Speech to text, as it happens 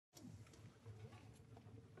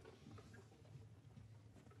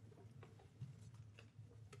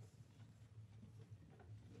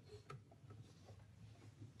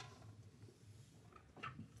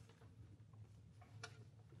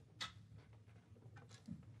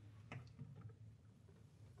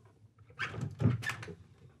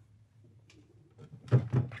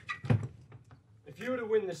you were to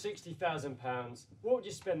win the £60,000, what would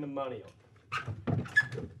you spend the money on?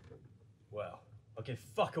 Well, I'll give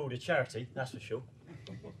fuck all to charity, that's for sure.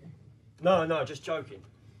 No, just joking.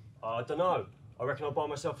 I don't know. I reckon I'll buy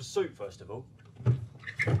myself a suit first of all.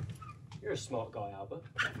 You're a smart guy, Albert.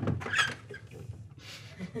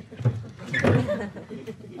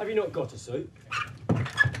 Have you not got a suit?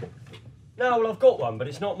 No, well, I've got one, but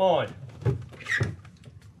it's not mine.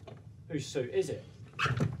 Whose suit is it?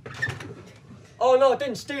 Oh, no, I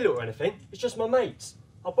didn't steal it or anything. It's just my mate's.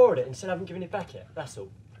 I borrowed it and said I haven't given it back yet, that's all.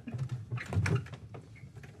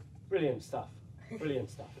 Brilliant stuff. Brilliant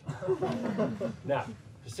stuff. Now,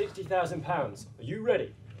 for £60,000, are you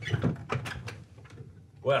ready?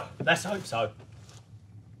 Well, let's hope so.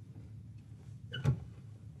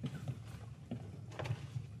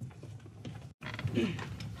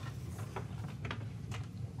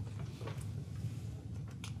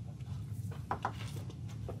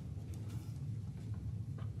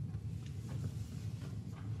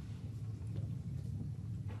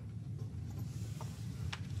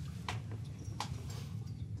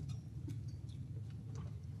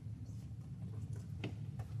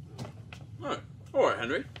 All right,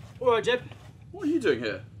 Henry. All right, Jeb. What are you doing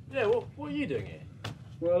here? Yeah, what are you doing here?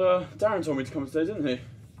 Well, Darren told me to come today, didn't he?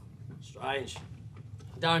 Strange.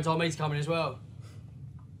 Darren told me to come in as well.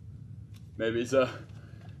 Maybe he's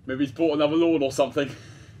bought another lawn or something.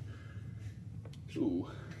 Ooh.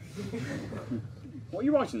 What are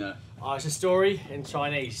you writing there? Oh, it's a story in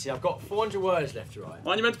Chinese. See, I've got 400 words left to write.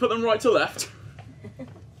 Aren't you meant to put them right to left?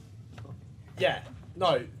 Yeah.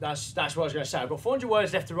 No, that's what I was going to say. I've got 400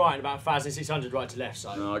 words left to write and about 1,600 right to left,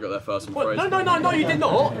 so... No, I got there first, I'm Well, afraid. no, you did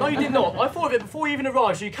not. No, you did not. I thought of it before you even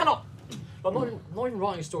arrived, so you cannot... I'm not even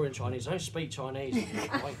writing a story in Chinese. I don't speak Chinese.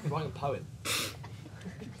 I'm writing a poem.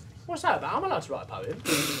 What's that about? I'm allowed to write a poem.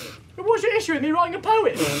 But what's your issue with me writing a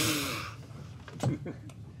poem?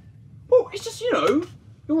 Well, it's just, you know,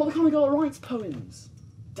 you're not the kind of guy that writes poems.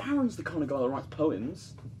 Darren's the kind of guy that writes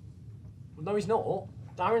poems. Well, no, he's not.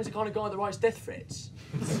 Darren's the kind of guy that writes death threats.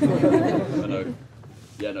 I know.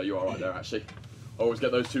 Yeah, no, you're all right there, actually. I always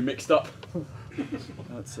get those two mixed up.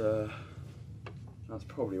 That's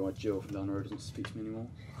probably why Jill from down the road doesn't speak to me anymore.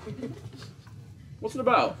 What's it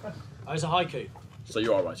about? Oh, it's a haiku. So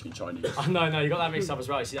you are writing in Chinese? Oh, no, you got that mixed up as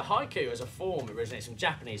well. See, the haiku as a form originates from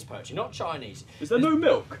Japanese poetry, not Chinese. Is there no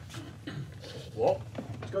milk? What?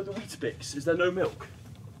 Let's go to the Weetabix. Is there no milk?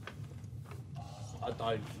 I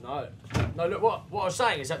don't know. No, look, what I was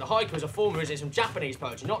saying is that the haiku as a form originates from Japanese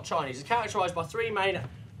poetry, not Chinese. It's characterised by three main...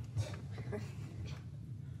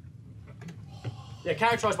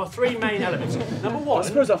 characterised by three main elements. Number one... I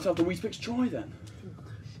suppose I have to have the Weetabix dry then.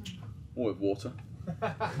 Or with water.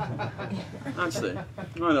 Actually, I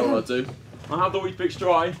know what I'll do. I'll have the Weetabix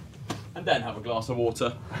dry, and then have a glass of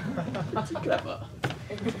water. Pretty clever.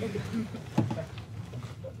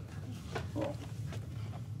 Oh.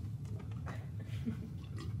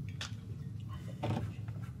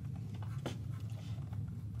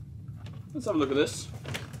 Let's have a look at this.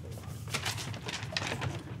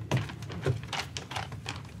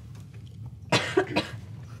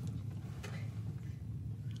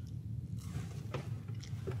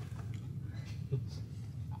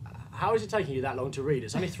 How is it taking you that long to read?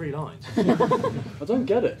 It's only 3 lines. I don't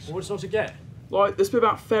get it. What's not to get? Like this bit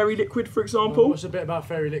about fairy liquid, for example. What's the bit about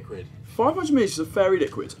fairy liquid? 500 ml of fairy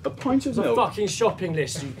liquid, a pint of The milk. fucking shopping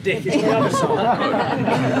list, you dick. It's on the other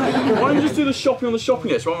side. Why don't you just do the shopping on the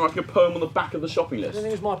shopping list rather than writing a poem on the back of the shopping I list? don't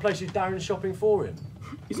think it's my place to do Darren's shopping for him.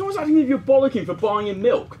 He's always acting as if you're bollocking for buying him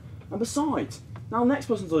milk. And besides, now the next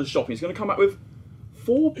person to do the shopping is going to come back with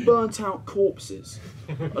 4 burnt out corpses,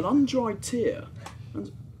 an undried tear, and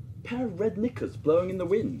a pair of red knickers blowing in the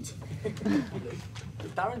wind.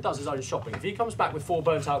 Darren does his own shopping. If he comes back with 4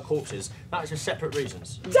 burnt out corpses, that is for separate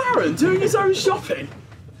reasons. Darren doing his own shopping?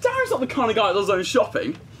 Darren's not the kind of guy that does his own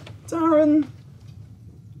shopping. Darren,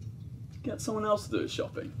 get someone else to do his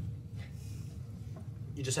shopping.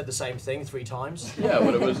 You just said the same thing 3 times. Yeah,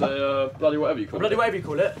 well, it was a bloody whatever you call it. Bloody whatever you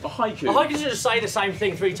call it. A haiku. A haiku should just say the same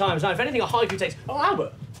thing 3 times. No, if anything, a haiku takes... Oh,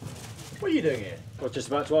 Albert, what are you doing here? I was just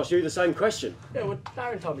about to ask you the same question. Yeah, well,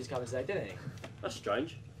 Darren told me to come today, didn't he? That's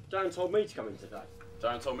strange. Darren told me to come in today.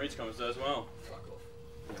 Darren told me to come today as well. Fuck off.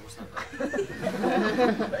 Yeah, what's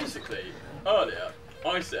that? Basically, earlier,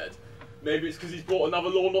 I said, maybe it's because he's bought another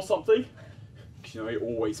lawn or something. Because, you know, he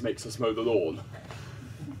always makes us mow the lawn.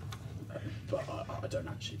 But I don't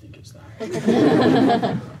actually think it's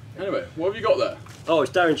that. Anyway, what have you got there? Oh,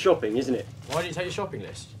 it's Darren shopping, isn't it? Why didn't you take your shopping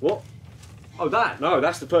list? What? Oh, that? No,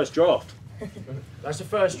 that's the first draft. That's the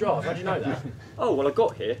first draft. How do you know that? Oh, well, I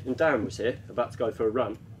got here, and Darren was here, about to go for a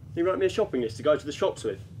run. He wrote me a shopping list to go to the shops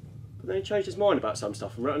with. But then he changed his mind about some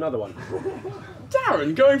stuff and wrote another one.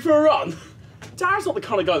 Darren going for a run? Darren's not the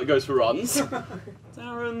kind of guy that goes for runs.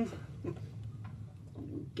 Darren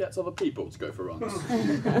gets other people to go for runs.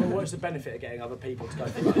 Well, what's the benefit of getting other people to go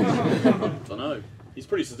for runs? I don't know. He's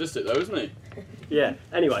pretty sadistic though, isn't he? Yeah,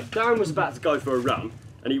 anyway, Darren was about to go for a run,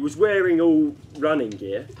 and he was wearing all running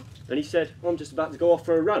gear, and he said, I'm just about to go off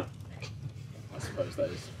for a run. I suppose that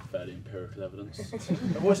is fairly empirical evidence.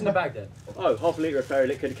 And what's in the bag then? Oh, half a litre of fairy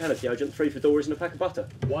liquid, a can of deodorant, 3 fedoras and a pack of butter.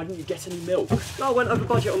 Why didn't you get any milk? No, I went over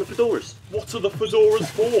budget on the fedoras. What are the fedoras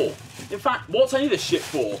for? In fact, what's any of this shit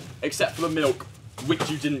for, except for the milk, which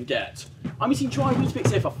you didn't get? I'm eating dry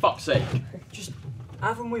Weetabix here for fuck's sake. Just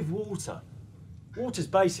have them with water. Water's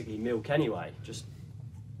basically milk anyway, just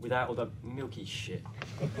without all the milky shit.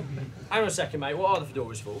 Hang on a second, mate. What are the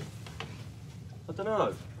fedoras for? I don't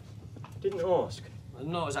know. Didn't ask. They're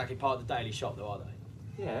not exactly part of the daily shop, though, are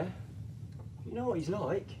they? Yeah. You know what he's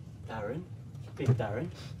like, Darren. Big Darren.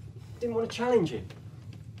 Didn't want to challenge him.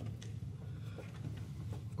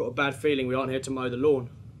 I've got a bad feeling we aren't here to mow the lawn.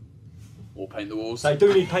 Or paint the walls. They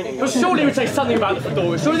do need painting. Well, surely we'd say something about the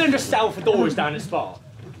fedoras. Surely they don't just sell fedoras down at Spa.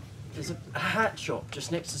 There's a hat shop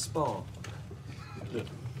just next to Spa. Look.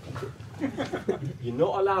 You're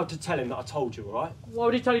not allowed to tell him that I told you, all right? Why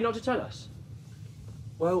would he tell you not to tell us?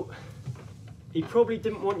 Well, he probably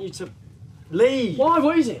didn't want you to leave. Why?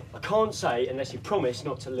 What is it? I can't say unless you promise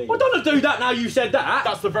not to leave. Well, don't do that now you said that.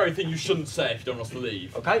 That's the very thing you shouldn't say if you don't want us to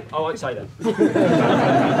leave. Okay, I won't say that.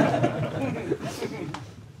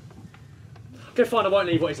 Okay, fine, I won't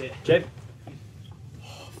leave. What is it? Jeb?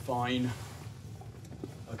 Fine.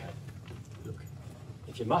 Okay, look,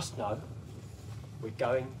 if you must know, we're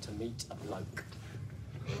going to meet a bloke.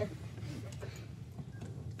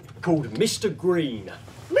 Called Mr. Green.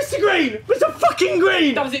 Mr. Green! Mr. fucking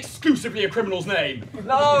Green! That is exclusively a criminal's name.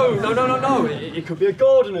 No. It could be a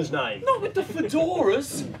gardener's name. Not with the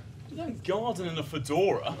fedoras. You don't garden in a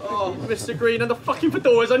fedora. Oh, Mr. Green and the fucking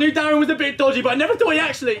fedoras. I knew Darren was a bit dodgy, but I never thought he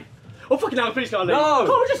actually... Oh, fucking hell, please can't leave. No!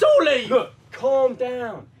 Can't we just all leave? Look, calm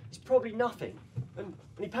down. It's probably nothing. And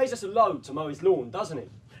he pays us a load to mow his lawn, doesn't he?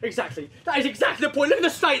 Exactly. That is exactly the point. Look at the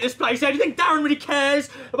state of this place. Do you think Darren really cares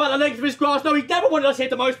about the length of his grass? No, he never wanted us here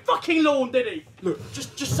to mow his fucking lawn, did he? Look,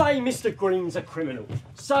 just say Mr. Green's a criminal.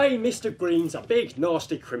 Say Mr. Green's a big,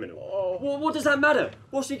 nasty criminal. Oh. Well, what does that matter?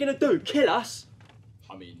 What's he going to do? Kill us?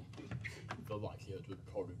 I mean, the likelihood would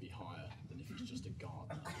probably be higher than if he's just a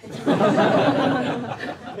gardener.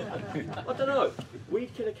 I don't know.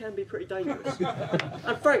 Weed killer can be pretty dangerous.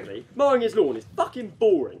 And frankly, mowing his lawn is fucking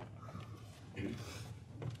boring.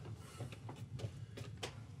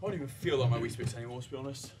 I don't even feel like my Weetabix anymore, to be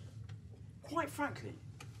honest. Quite frankly,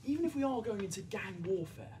 even if we are going into gang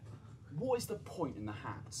warfare, what is the point in the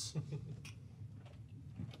hats?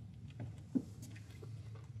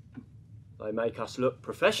 They make us look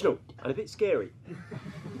professional and a bit scary.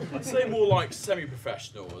 I'd say more like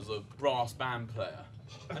semi-professional as a brass band player.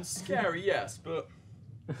 And scary, yes, but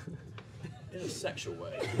in a sexual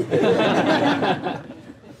way.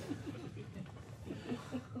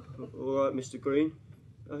 All right, Mr. Green.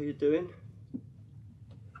 How you doing?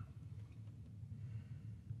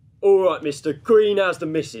 All right, Mr. Green, how's the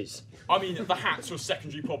missus? I mean, the hats are a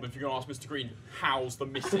secondary problem if you're going to ask Mr. Green, how's the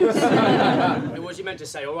missus? What was he meant to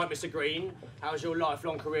say? All right, Mr. Green, how's your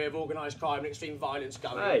lifelong career of organised crime and extreme violence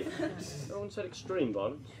going? Hey, no one said extreme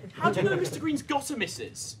violence. How do you know Mr. Green's got a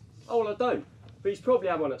missus? Oh, well, I don't. But he's probably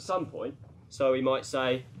had one at some point. So he might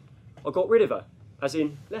say, I got rid of her. As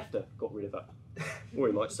in, left her, got rid of her. Or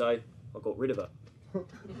he might say, I got rid of her.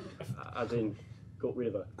 As in, got rid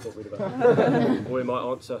of her, got rid of her. Or he might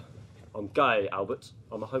answer, I'm gay, Albert.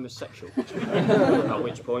 I'm a homosexual. At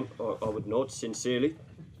which point, I would nod sincerely,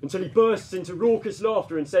 until he bursts into raucous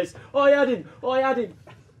laughter and says, I had him.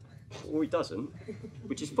 Or he doesn't,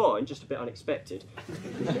 which is fine, just a bit unexpected.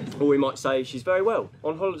 Or he might say, she's very well,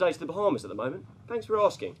 on holiday to the Bahamas at the moment. Thanks for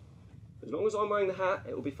asking. As long as I'm wearing the hat,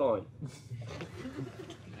 it'll be fine.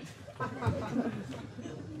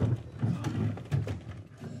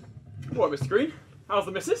 What, Mr. Green? How's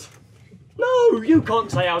the missus? No, you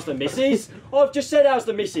can't say how's the missus. I've just said how's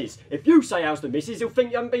the missus. If you say how's the missus, he'll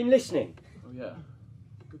think you haven't been listening. Oh yeah,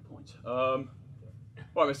 good point. Right,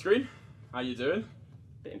 Mr. Green, how you doing?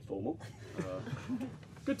 Bit informal.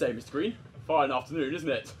 Good day, Mr. Green. Fine afternoon, isn't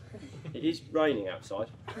it? It is raining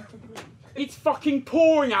outside. It's fucking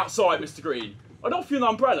pouring outside, Mr. Green. I'd offer you an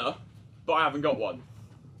umbrella, but I haven't got one.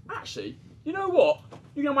 Actually, you know what?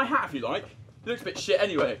 You can have my hat if you like. It looks a bit shit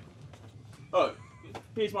anyway. Oh,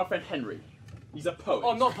 here's my friend Henry. He's a poet.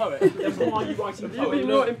 Oh, I'm not a poet. Then why are you writing You've poems? been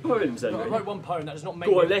writing poems, then? I wrote one poem, that does not make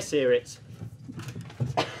Go on, me... let's hear it.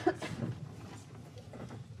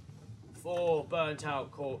 burnt out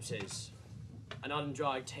corpses, an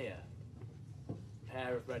undried tear, a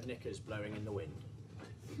pair of red knickers blowing in the wind.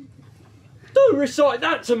 Don't recite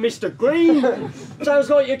that to Mr. Green! Sounds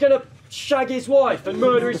like you're gonna shag his wife and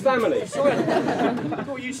murder his family. Sorry, I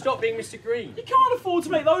thought you'd stop being Mr. Green. You can't afford to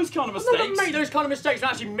make those kind of mistakes. I'm not going to make those kind of mistakes and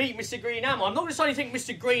actually meet Mr. Green, am I? I'm not going to suddenly think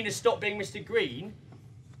Mr. Green has stopped being Mr. Green.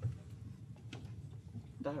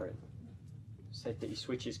 Darren said that he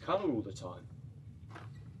switches colour all the time.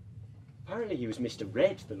 Apparently he was Mr.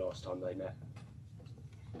 Red the last time they met.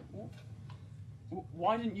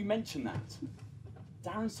 Why didn't you mention that?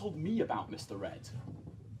 Darren's told me about Mr. Red.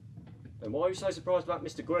 And why are you so surprised about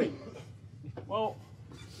Mr. Green? Well,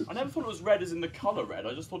 I never thought it was red as in the colour red,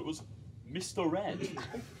 I just thought it was Mr. Red.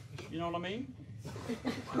 You know what I mean?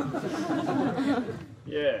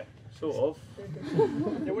 Yeah, sort of.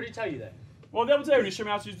 Yeah, what did he tell you then? Well, the other day when he showed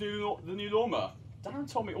me how to use the new lawnmower,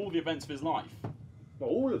 Darren told me all the events of his life. Well,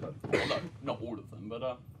 all of them. Well, no, not all of them,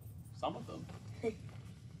 but some of them.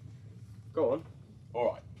 Go on.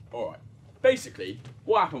 Alright. Basically,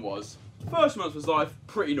 what happened was, first month of his life,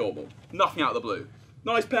 pretty normal. Nothing out of the blue.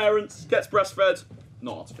 Nice parents, gets breastfed,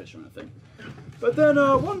 not artificial or anything. But then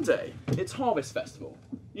one day, it's Harvest Festival.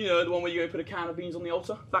 You know, the one where you go put a can of beans on the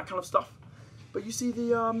altar, that kind of stuff. But you see,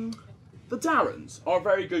 the Darrens are a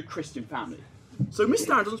very good Christian family. So Miss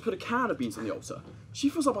Darren doesn't put a can of beans on the altar. She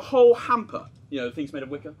fills up a whole hamper. You know, things made of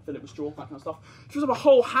wicker, fill it with straw, that kind of stuff. She fills up a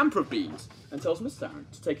whole hamper of beans and tells Miss Darren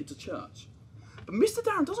to take it to church. But Mr.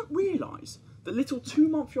 Darren doesn't realise that little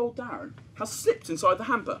 2-month-old Darren has slipped inside the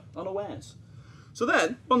hamper unawares. So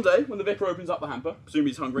then, one day, when the vicar opens up the hamper,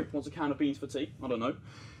 presumably he's hungry, wants a can of beans for tea, I don't know,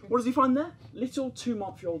 what does he find there? Little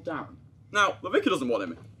 2-month-old Darren. Now, the vicar doesn't want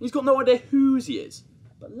him. He's got no idea whose he is.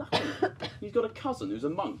 But luckily, he's got a cousin who's a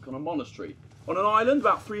monk on a monastery on an island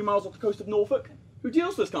about 3 miles off the coast of Norfolk who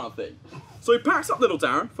deals with this kind of thing. So he packs up little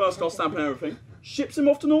Darren, first class stamp and everything, ships him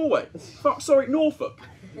off to Norway. Norfolk.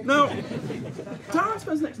 Now, Darren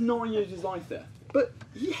spends the next 9 years of his life there, but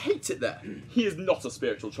he hates it there. He is not a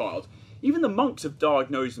spiritual child. Even the monks have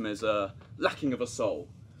diagnosed him as lacking of a soul.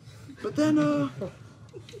 But then,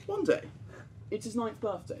 one day, it's his 9th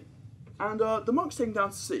birthday, and the monks take him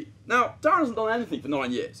down to sea. Now, Darren hasn't done anything for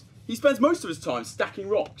 9 years. He spends most of his time stacking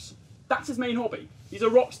rocks. That's his main hobby. He's a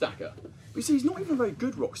rock stacker. But you see, he's not even a very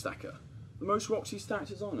good rock stacker. The most rocks he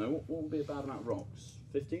stacked is, I don't know, what would be a bad amount of rocks?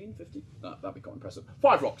 15? 50? No, that'd be quite impressive.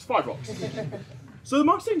 5 rocks. So the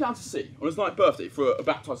monks take him down to sea on his 9th birthday for a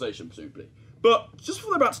baptisation, presumably. But just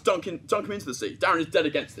before they're about to dunk him into the sea, Darren is dead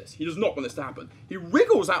against this. He does not want this to happen. He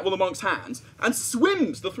wriggles out one of the monks' hands and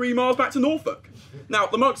swims the 3 miles back to Norfolk. Now,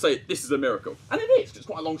 the monks say this is a miracle. And it is, 'cause it's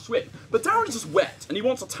quite a long swim. But Darren is just wet, and he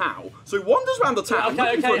wants a towel. So he wanders around the town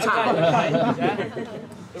looking for a towel. Yeah.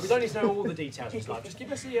 But we don't need to know all the details of his life. Just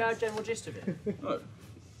give us the general gist of it. Oh.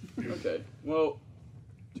 Okay. Well,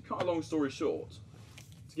 to cut a long story short,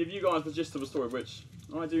 to give you guys the gist of a story which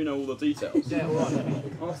I do know all the details. Yeah, all right.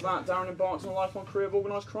 After that, Darren embarks on a lifelong career of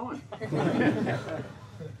organised crime.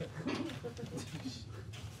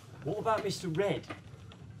 What about Mr. Red?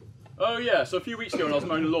 Oh yeah, so a few weeks ago when I was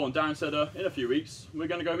mowing the lawn, Darren said, in a few weeks, we're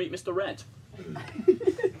going to go meet Mr. Red.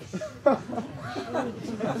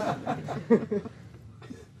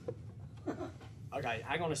 Okay,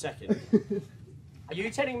 hang on a second. Are you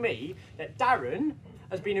telling me that Darren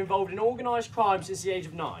has been involved in organised crime since the age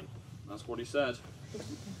of 9? That's what he said.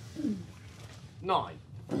 9?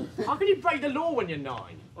 How can you break the law when you're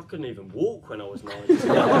 9? I couldn't even walk when I was 9.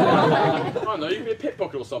 I don't know, you could be a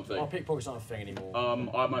pickpocket or something. Oh, pickpocket's not a thing anymore.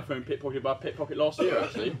 I had my phone pickpocketed by a pickpocket last year,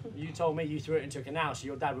 actually. You told me you threw it into a canal, so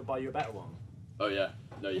your dad would buy you a better one. Oh yeah.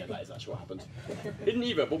 No, yeah, that is actually what happened. He didn't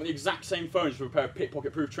either, but with the exact same phones for a pair of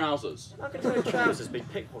pickpocket-proof trousers. How can your trousers be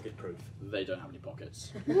pickpocket-proof? They don't have any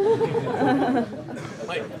pockets.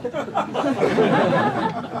 Wait.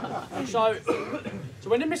 So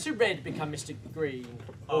when did Mr. Red become Mr. Green,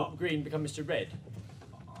 or Green become Mr. Red?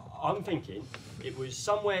 I'm thinking it was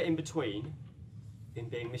somewhere in between him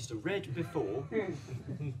being Mr. Red before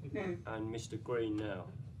and Mr. Green now.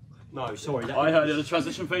 No, sorry. I heard in the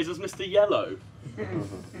transition phase as Mr. Yellow.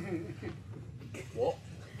 What?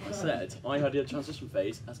 I said I heard in the transition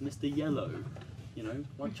phase as Mr. Yellow. You know,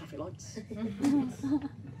 like traffic lights.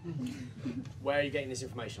 Where are you getting this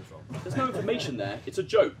information from? There's no information there. It's a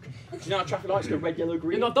joke. Do you know how traffic lights go red, yellow,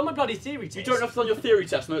 green? I've done my bloody theory test. You don't have to done your theory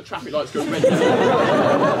test and know that traffic lights go red, yellow, green.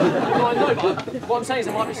 No, I know, but what I'm saying is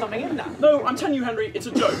there might be something in that. No, I'm telling you, Henry, it's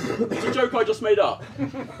a joke. It's a joke I just made up.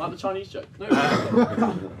 Like the Chinese joke. No.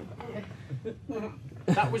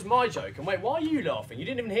 That was my joke. And wait, why are you laughing? You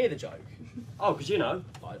didn't even hear the joke. Oh, because you know.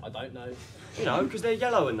 I don't know. You know, because they're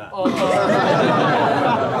yellow and that. Oh,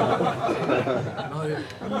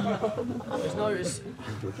 no. It's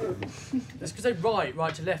because they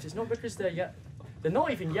right to left. It's not because they're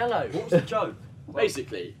not even yellow. What was the joke?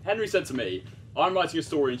 Basically, Henry said to me, I'm writing a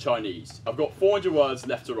story in Chinese. I've got 400 words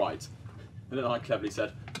left to write. And then I cleverly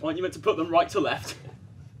said, aren't you meant to put them right to left?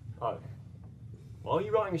 Oh. Why are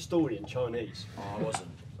you writing a story in Chinese? Oh, I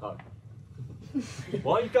wasn't. Oh.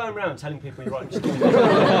 Why are you going around telling people you're writing a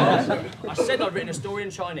story? I said I'd written a story in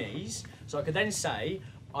Chinese, so I could then say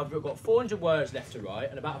I've got 400 words left to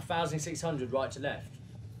write and about 1,600 right to left.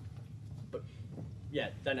 But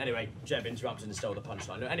yeah, then anyway, Jeb interrupted and stole the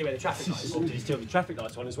punchline. Anyway, the traffic lights. Or did he steal the traffic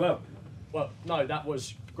lights one as well? Well, no, that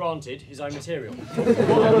was granted his own material.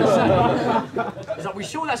 What I'm saying is, are we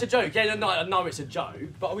sure that's a joke? Yeah, no, I know it's a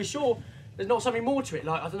joke, but are we sure there's not something more to it?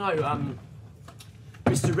 Like, I don't know,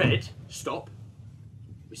 Mr. Red, stop.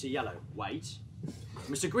 Mr. Yellow, wait.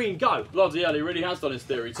 Mr. Green, go. Bloody hell, he really has done his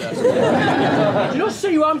theory test. Do you not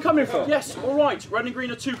see where I'm coming from? Yes, all right. Red and green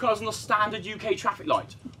are two colours on the standard UK traffic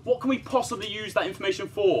light. What can we possibly use that information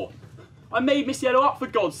for? I made Miss Yellow up, for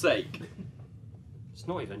God's sake. It's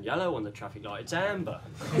not even yellow on the traffic light, it's amber.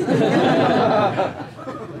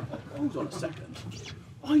 Hold on a second.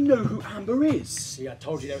 I know who Amber is. See, I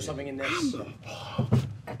told you there was something in this. Amber.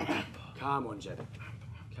 Come on, Jeb.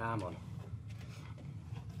 Come on.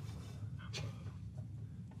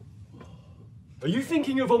 Are you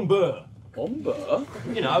thinking of Umber? Amber?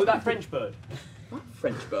 You know, that French bird. That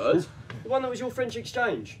French bird? The one that was your French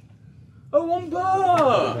exchange. Oh, Amber!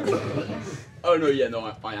 Oh, no, yeah,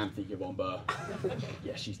 no, I am thinking of Amber.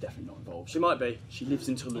 Yeah, she's definitely not involved. She might be. She lives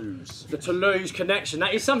in Toulouse. The Toulouse connection.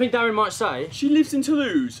 That is something Darren might say. She lives in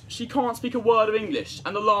Toulouse. She can't speak a word of English,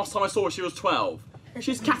 and the last time I saw her, she was 12.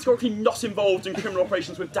 She's categorically not involved in criminal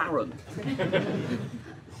operations with Darren.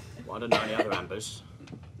 Well, I don't know any other Ambers.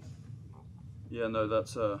 Yeah, no,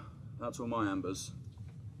 that's all my Ambers.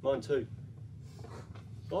 Mine too.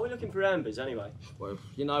 Why are we looking for ambers anyway? Well,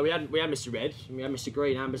 you know, we had Mr. Red and we had Mr.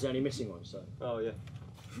 Green. Amber's the only missing one, so. Oh yeah.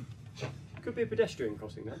 Could be a pedestrian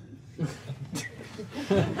crossing that.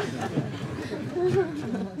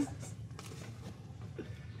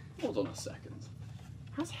 Hold on a second.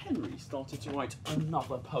 Has Henry started to write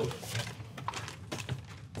another poem?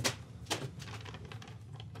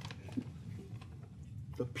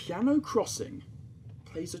 The piano crossing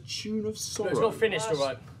plays a tune of sorrow. No, it's not finished, all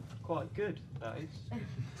right. Quite good, that is.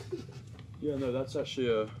 Yeah, no, that's actually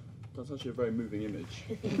a very moving image.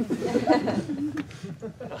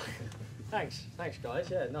 Thanks, guys.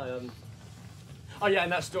 Yeah, no. Oh yeah,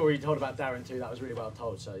 and that story you told about Darren too. That was really well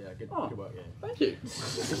told. So yeah, good work. Yeah. Thank you.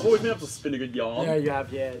 I've always been able to spin a good yarn. Yeah, you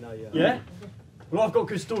have. Yeah, no, yeah. Yeah? Well, I've got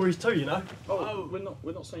good stories too, you know. Oh,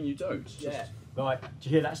 we're not saying you don't. Yeah. Right, did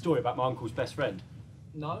you hear that story about my uncle's best friend?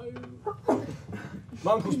 No.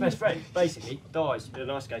 My uncle's best friend, basically, dies in an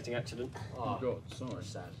ice skating accident. Oh God, sorry.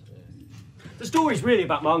 Sad. Yeah. The story's really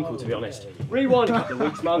about my uncle, to be honest. Rewind a couple of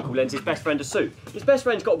weeks, my uncle lends his best friend a suit. His best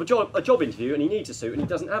friend's got a job interview and he needs a suit and he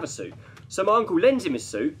doesn't have a suit. So my uncle lends him his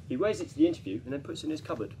suit, he wears it to the interview and then puts it in his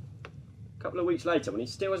cupboard. A couple of weeks later, when he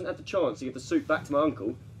still hasn't had the chance to give the suit back to my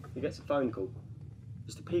uncle, he gets a phone call.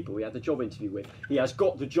 It's the people he had the job interview with. He has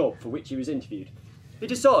got the job for which he was interviewed. He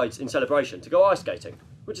decides, in celebration, to go ice skating,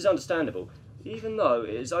 which is understandable, even though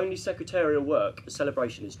it is only secretarial work, a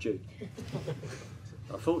celebration is due.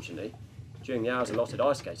 Unfortunately, during the hours allotted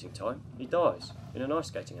ice skating time, he dies in an ice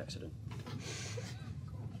skating accident.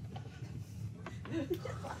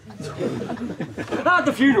 At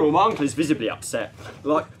the funeral, my uncle is visibly upset,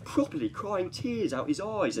 like properly crying tears out his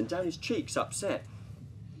eyes and down his cheeks, upset.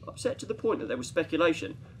 Upset to the point that there was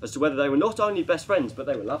speculation as to whether they were not only best friends, but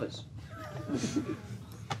they were lovers.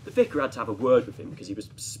 The vicar had to have a word with him because he was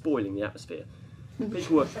spoiling the atmosphere.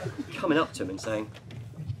 People were coming up to him and saying,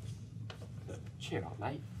 "Cheer up,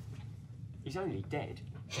 mate. He's only dead.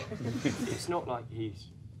 It's not like he's..."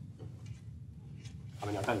 I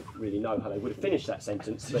mean, I don't really know how they would have finished that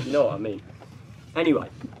sentence, but you know what I mean. Anyway,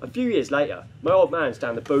 a few years later, my old man's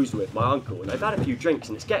down the boozer with my uncle and they've had a few drinks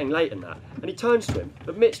and it's getting late and that, and he turns to him,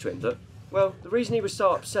 admits to him that, well, the reason he was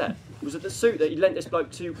so upset was that the suit that he'd lent this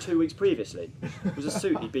bloke 2 weeks previously was a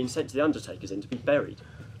suit he'd been sent to the undertakers in to be buried.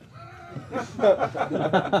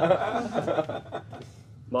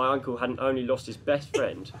 My uncle hadn't only lost his best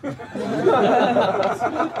friend,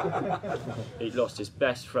 he'd lost his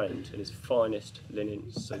best friend in his finest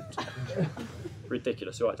linen suit.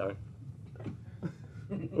 Ridiculous, all right, Darren?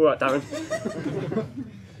 All right, Darren.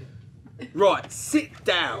 Right, sit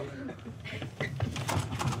down.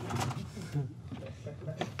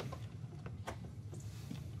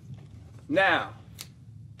 Now,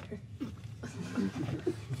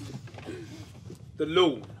 The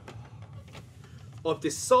lawn. I've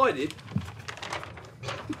decided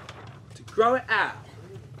to grow it out.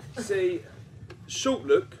 See, short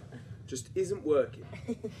look just isn't working.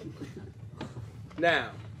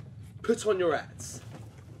 Now, put on your hats.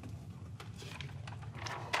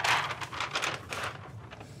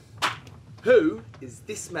 Who is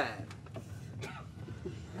this man?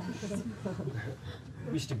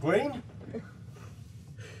 Mr. Green?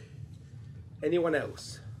 Anyone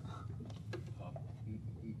else?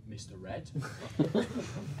 Mr. Red?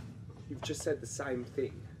 You've just said the same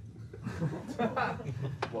thing.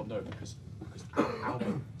 Well, no, because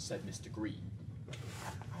Albert said Mr. Green,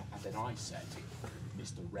 and then I said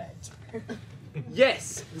Mr. Red.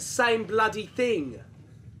 Yes, the same bloody thing.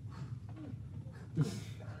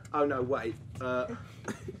 Oh no, wait.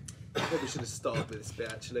 Probably should have started with this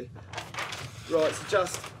bit actually. Right, so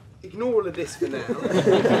just ignore all of this for now.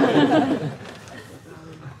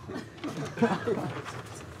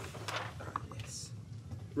 Yes.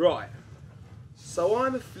 Right. So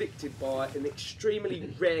I'm afflicted by an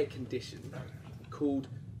extremely rare condition called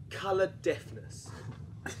colour deafness.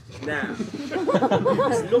 Now,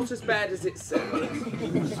 it's not as bad as it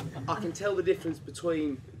sounds. I can tell the difference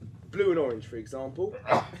between blue and orange, for example,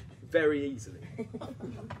 very easily.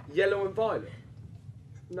 Yellow and violet,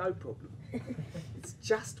 no problem. It's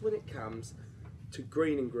just when it comes to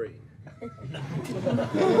green and green.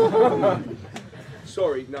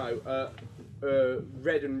 Sorry, no,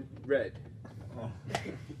 red and red.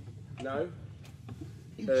 No?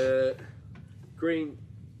 Green,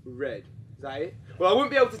 red. Is that it? Well, I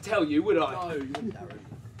wouldn't be able to tell you, would I? No, you wouldn't, Darren.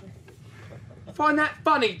 Find that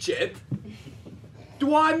funny, Jib?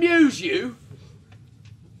 Do I amuse you?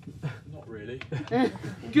 Not really.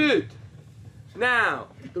 Good. Now,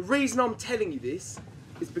 the reason I'm telling you this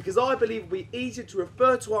is because I believe it would be easier to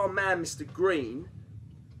refer to our man, Mr. Green,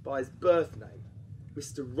 by his birth name,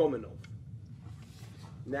 Mr. Romanov.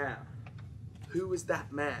 Now, who was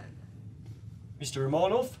that man? Mr.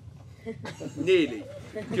 Romanov? Nearly.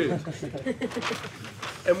 Good.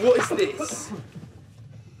 And what is this?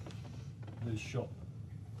 The shop.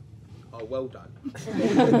 Oh, well done.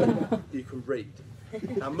 You can read.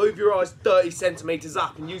 Now move your eyes 30 centimetres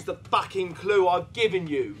up and use the fucking clue I've given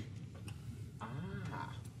you. Ah,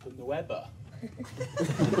 from the Weber.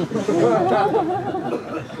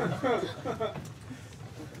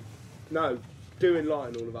 No, do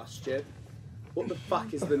enlighten all of us, Jeb. What the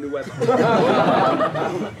fuck is the new Weber?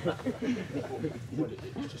 Well,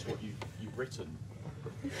 it's just what you've written.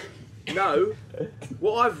 No,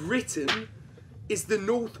 what I've written is the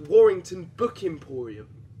North Warrington Book Emporium.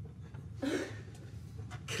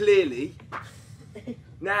 Clearly.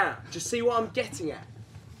 Now, just see what I'm getting at.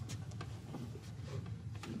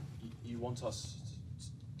 You want us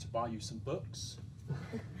to buy you some books?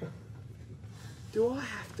 Do I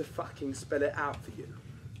have to fucking spell it out for you?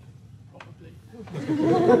 Probably.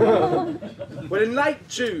 Well, in late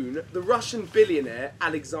June, the Russian billionaire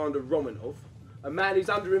Alexander Romanov, a man who's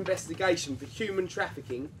under investigation for human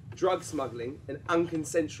trafficking, drug smuggling and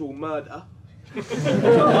unconsensual murder by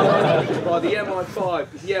the MI5,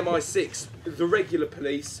 the MI6, the regular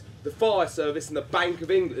police, the fire service and the Bank of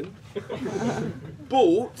England,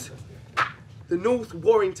 bought the North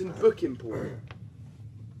Warrington Book Emporium.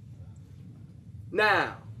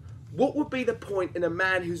 Now, what would be the point in a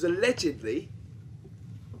man who's allegedly,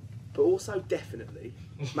 but also definitely,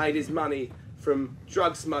 made his money from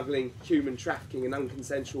drug smuggling, human trafficking and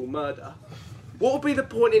unconsensual murder? What would be the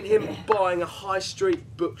point in him buying a high street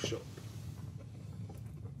bookshop?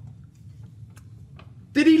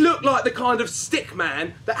 Did he look like the kind of stick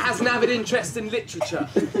man that has an avid interest in literature?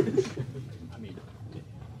 I mean,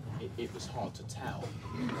 it was hard to tell.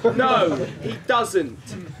 No, he doesn't.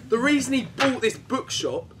 The reason he bought this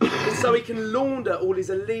bookshop is so he can launder all his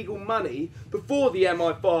illegal money before the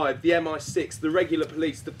MI5, the MI6, the regular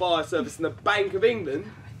police, the fire service and the Bank of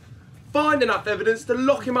England find enough evidence to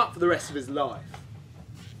lock him up for the rest of his life.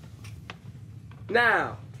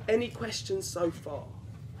 Now, any questions so far?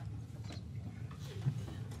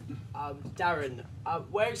 Darren,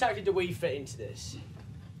 where exactly do we fit into this?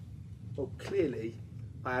 Well, clearly,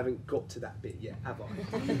 I haven't got to that bit yet, have I?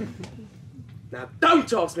 Now,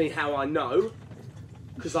 don't ask me how I know,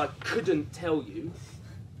 because I couldn't tell you.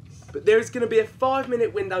 But there is going to be a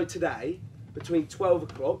 5-minute window today, between 12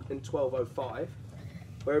 o'clock and 12:05,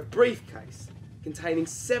 where a briefcase containing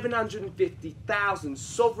 750,000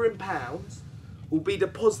 sovereign pounds will be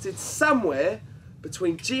deposited somewhere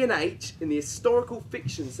between G and H in the historical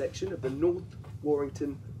fiction section of the North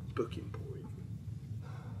Warrington Book Emporium.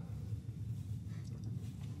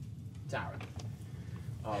 Darren,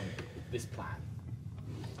 this plan,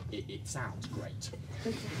 it sounds great.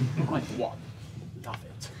 I, for one, love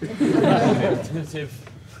it. It's alternative,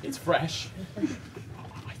 it's fresh.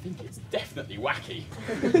 I think it's definitely wacky.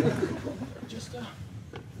 Just,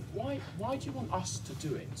 why do you want us to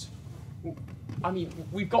do it? Well, I mean,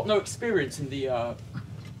 we've got no experience in the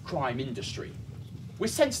crime industry. We're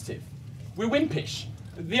sensitive. We're wimpish.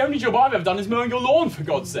 The only job I've ever done is mowing your lawn, for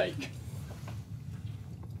God's sake.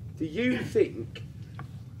 Do you think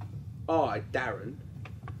I, Darren,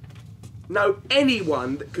 know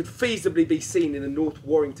anyone that could feasibly be seen in a North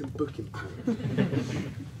Warrington booking pool?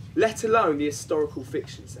 Let alone the historical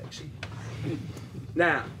fiction section.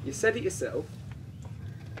 Now, you said it yourself.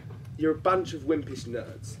 You're a bunch of wimpish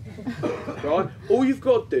nerds, right? All you've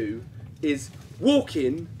got to do is walk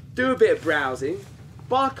in, do a bit of browsing,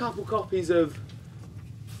 buy a couple copies of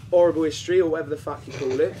Horrible History or whatever the fuck you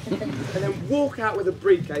call it, and then walk out with a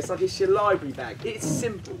briefcase like it's your library bag. It's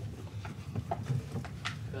simple.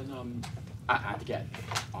 Then, and again,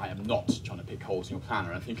 I am not trying to pick holes in your plan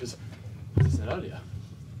or anything, because, as I said earlier,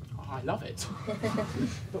 I love it.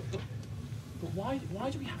 But why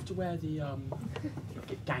do we have to wear the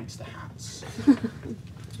gangster hats?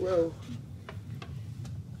 Well,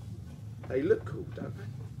 they look cool, don't they?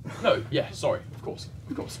 No, yeah, sorry, of course.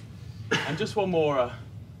 And just one more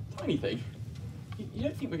tiny thing. You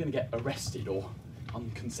don't think we're going to get arrested or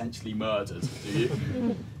unconsensually murdered, do you?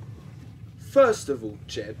 First of all,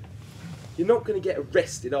 Jeb, you're not going to get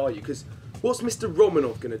arrested, are you? Because what's Mr.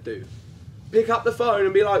 Romanov going to do? Pick up the phone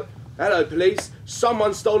and be like, "Hello, police,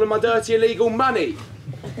 someone's stolen my dirty illegal money."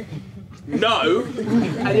 No,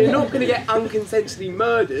 and you're not going to get unconsensually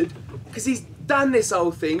murdered because he's done this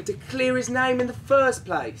whole thing to clear his name in the first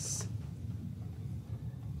place.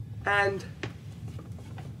 And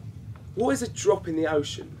what is a drop in the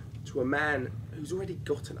ocean to a man who's already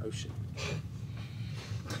got an ocean?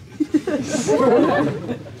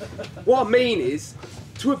 What I mean is,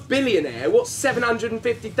 to a billionaire, what's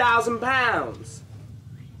 £750,000?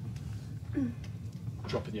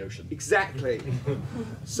 Drop in the ocean. Exactly.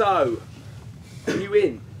 So, are you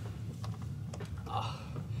in? I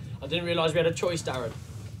didn't realise we had a choice, Darren. Of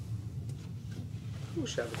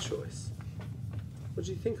course you have a choice. What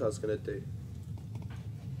do you think I was going to do?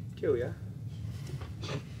 Kill ya?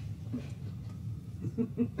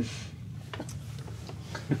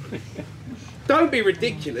 Don't be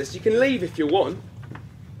ridiculous. You can leave if you want.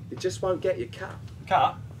 It just won't get your cut.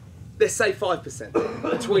 Cut? Let's say 5%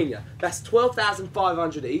 between you. That's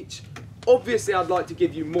 12,500 each. Obviously, I'd like to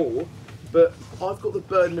give you more, but I've got the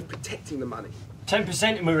burden of protecting the money.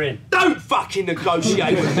 10% and we're in. Don't fucking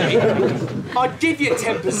negotiate with me. I'd give you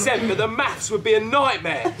 10%, but the maths would be a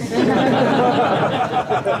nightmare.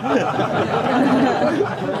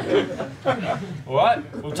 All right,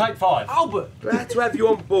 we'll take 5. Albert, glad to have you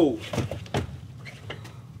on board.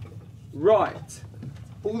 Right.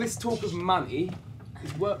 All this talk of money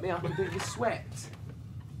has worked me up a bit of a sweat.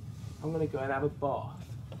 I'm going to go and have a bath.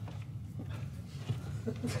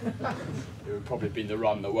 It would probably have been the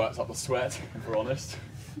run that worked up the sweat, if we're honest.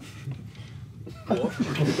 What?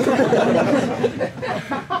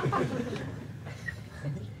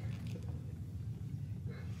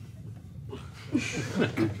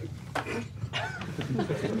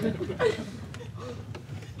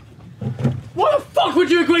 Why the fuck would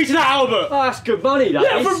you agree to that, Albert? Oh, that's good money, that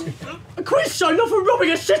Yeah, is. for a quiz show, not for robbing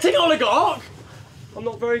a shitting oligarch! I'm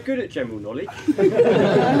not very good at general knowledge.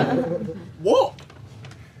 What?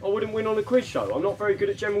 I wouldn't win on a quiz show. I'm not very good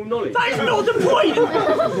at general knowledge. That is not the point!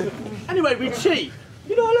 Anyway, we cheat.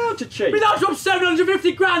 You're not allowed to cheat. We now drop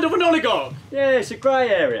 750 grand off an oligarch! Yeah, it's a grey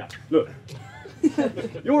area. Look,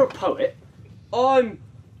 you're a poet. I'm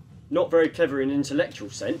not very clever in intellectual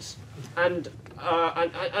sense. And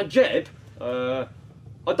Jeb, I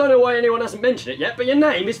don't know why anyone hasn't mentioned it yet, but your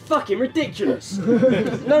name is fucking ridiculous.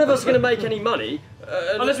 None of us are going to make any money.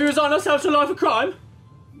 Unless we resign ourselves to a life of crime?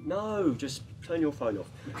 No, just turn your phone off.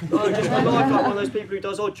 No, just my life like one of those people who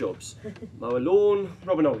does odd jobs. Mow a lawn,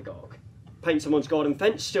 rob an oligarch. Paint someone's garden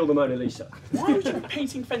fence, steal the Mona Lisa. Why would you be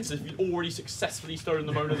painting fences if you'd already successfully stolen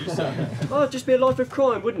the Mona Lisa? Oh, it'd just be a life of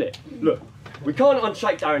crime, wouldn't it? Look, we can't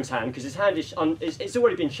unshake Darren's hand because his hand is it's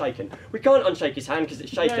already been shaken. We can't unshake his hand because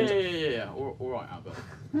it's shaken. Yeah. All right, Albert.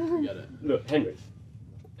 We get it. Look, Henry,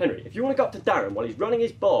 if you want to go up to Darren while he's running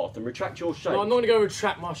his bath and retract your shake... No, I'm not going to go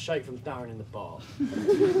retract my shake from Darren in the bath.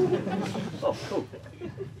 Oh, cool.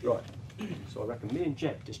 Right, so I reckon me and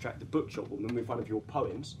Jeb distract the bookshop woman with one of your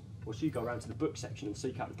poems, whilst you go around to the book section and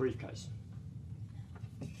seek out the briefcase.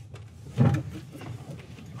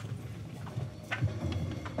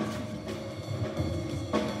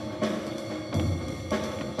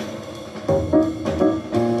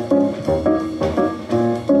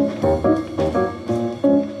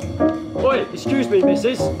 tea,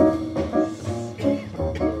 missus.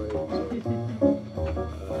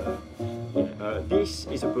 This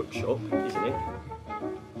is a bookshop, isn't it?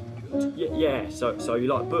 Yeah, so you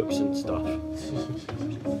like books and stuff?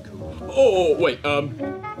 Oh, wait,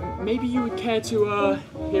 maybe you would care to,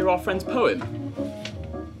 hear our friend's poem?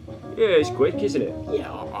 Yeah, it's quick, isn't it?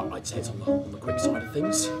 Yeah, I'd say it's on the quick side of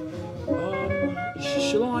things.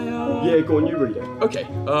 Shall I, Yeah, go on, you read it. Okay,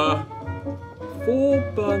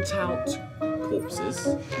 4 burnt out corpses.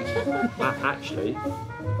 Actually,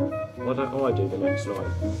 why don't I do the next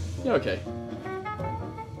line? Yeah, okay.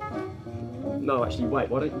 No, actually, wait,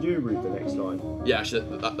 why don't you read the next line? Yeah, actually,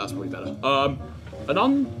 that's probably better.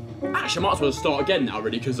 Actually, I might as well start again now,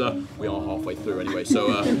 really, because we are halfway through anyway,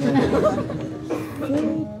 so,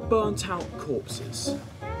 4 burnt out corpses.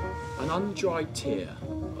 An undried tear.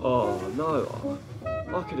 Oh, no,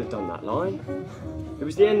 I could have done that line. It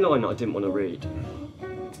was the end line that I didn't want to read.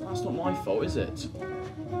 That's not my fault, is it?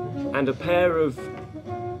 And a pair of...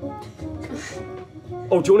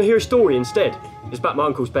 Oh, do you want to hear a story instead? It's about my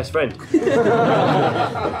uncle's best friend.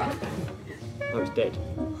 Oh, he's dead.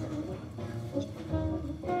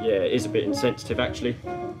 Yeah, it is a bit insensitive, actually.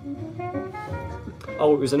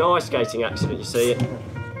 Oh, it was an ice skating accident, you see.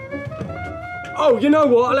 Oh, you know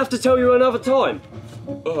what? I'll have to tell you another time.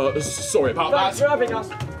 Sorry about Thanks that. for having us.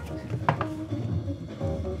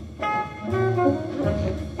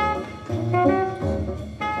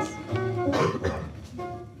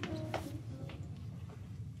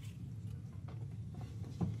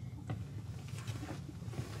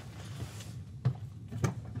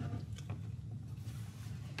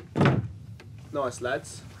 Nice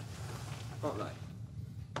lads, aren't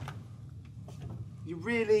they? You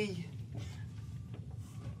really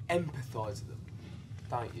empathise with them,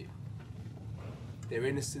 don't you? They're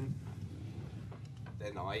innocent,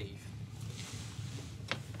 they're naive.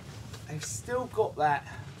 They've still got that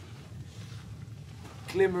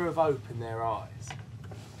glimmer of hope in their eyes.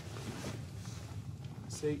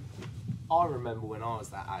 See, I remember when I was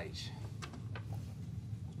that age,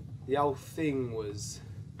 the whole thing was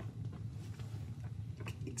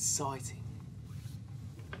exciting.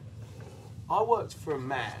 I worked for a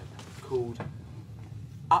man called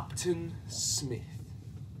Upton Smith.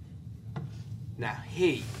 Now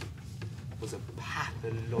he was a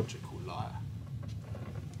pathological liar.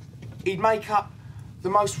 He'd make up the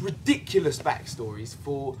most ridiculous backstories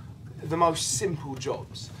for the most simple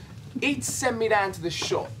jobs. He'd send me down to the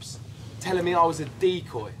shops telling me I was a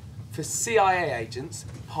decoy for CIA agents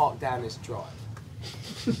parked down his drive.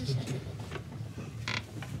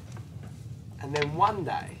 And then one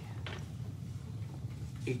day,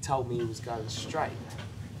 he told me he was going straight,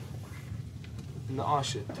 and that I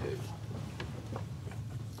should too.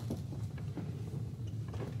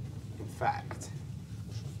 In fact,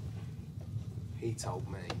 he told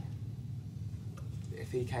me that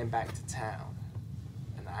if he came back to town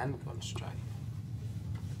and I hadn't gone straight,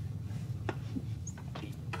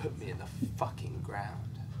 he'd put me in the fucking ground.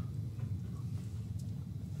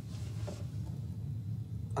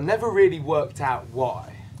 I never really worked out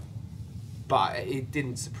why, but it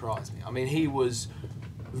didn't surprise me. I mean, he was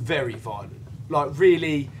very violent, like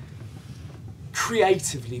really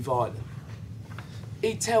creatively violent.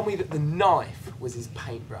 He'd tell me that the knife was his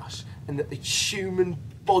paintbrush and that the human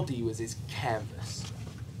body was his canvas.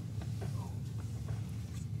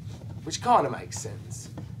 Which kind of makes sense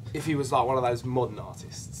if he was like one of those modern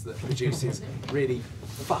artists that produces really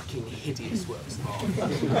fucking hideous works of art.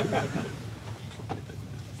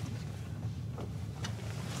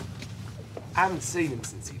 I haven't seen him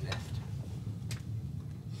since he left.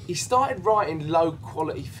 He started writing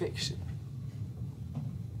low-quality fiction.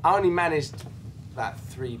 I only managed about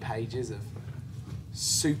 3 pages of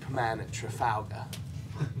Superman at Trafalgar.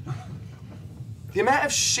 The amount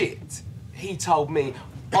of shit he told me,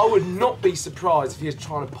 I would not be surprised if he was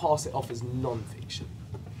trying to pass it off as non-fiction.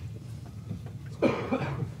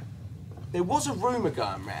 There was a rumour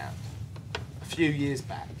going round a few years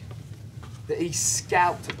back that he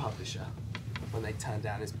scalped a publisher when they turned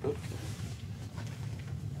down his book.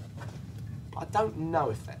 But I don't know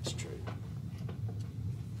if that's true.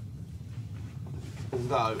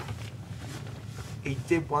 Although, he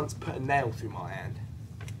did once put a nail through my hand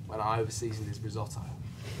when I overseasoned his risotto.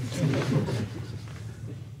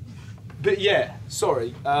 But yeah,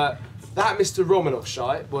 sorry, that Mr. Romanov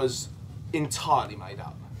shite was entirely made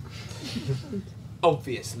up.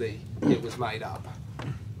 Obviously, it was made up.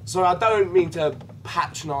 So I don't mean to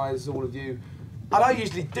patronise all of you. I don't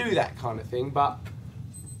usually do that kind of thing, but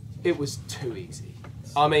it was too easy.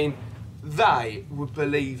 I mean, they would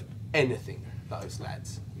believe anything, those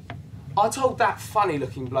lads. I told that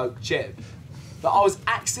funny-looking bloke, Jeb, that I was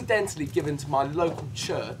accidentally given to my local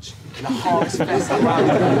church in a Harvest Festival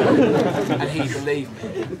and he believed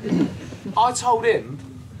me. I told him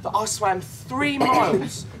that I swam 3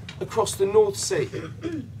 miles across the North Sea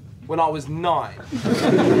when I was 9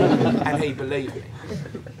 and he believed me.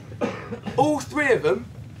 All 3 of them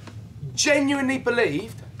genuinely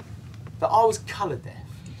believed that I was colour deaf.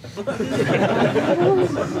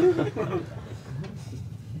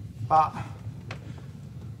 But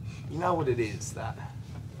you know what it is that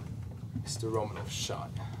Mr. Romanov's shot,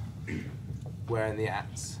 wearing the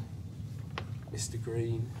hats, Mr.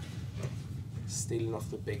 Green, stealing off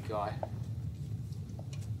the big guy.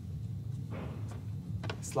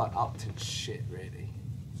 It's like Upton shit, really.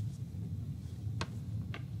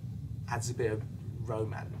 Adds a bit of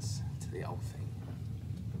romance to the whole thing.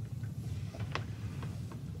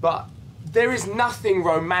 But there is nothing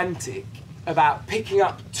romantic about picking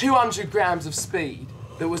up 200 grams of speed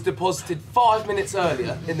that was deposited 5 minutes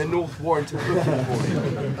earlier in the North Warrington booking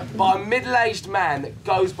quarry by a middle-aged man that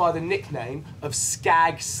goes by the nickname of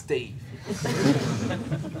Skag Steve.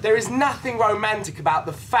 There is nothing romantic about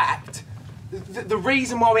the fact that the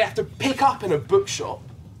reason why we have to pick up in a bookshop,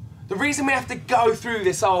 the reason we have to go through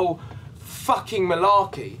this whole fucking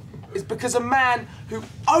malarkey is because a man who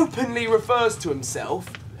openly refers to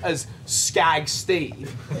himself as Skag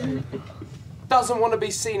Steve doesn't want to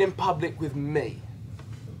be seen in public with me.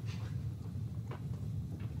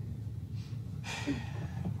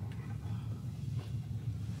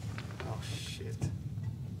 Oh shit.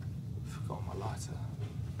 Forgot my lighter.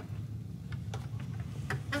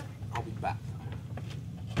 I'll be back.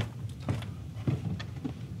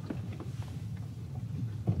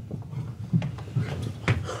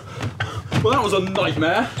 Well, that was a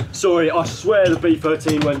nightmare. Sorry, I swear the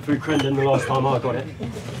B13 went through Crendon the last time I got it.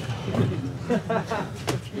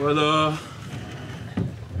 Well, at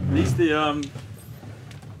least the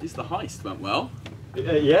heist went well.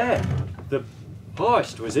 Yeah, the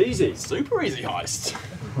heist was easy. Super easy heist.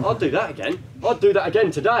 I'd do that again. I'd do that again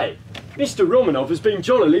today. Mr. Romanov has been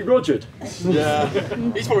jollily rogered. Yeah,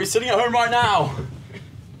 he's probably sitting at home right now.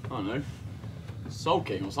 I don't know,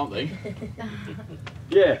 sulking or something.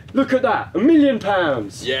 Yeah, look at that, £1 million.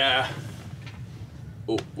 Yeah.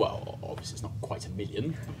 Oh, well, obviously it's not quite 1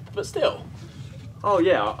 million, but still. Oh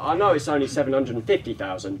yeah, I know it's only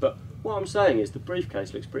 750,000, but what I'm saying is the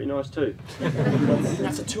briefcase looks pretty nice too.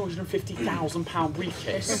 That's a £250,000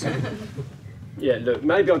 briefcase. Yeah, look,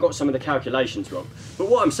 maybe I got some of the calculations wrong, but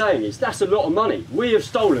what I'm saying is that's a lot of money. We have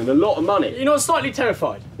stolen a lot of money. You're not slightly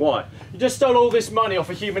terrified? Why? You just stole all this money off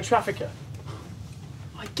a human trafficker.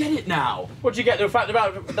 I get it now. What do you get? The fact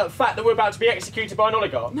that we're about to be executed by an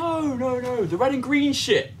oligarch? No, the red and green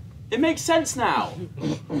shit. It makes sense now.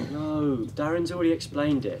 No, Darren's already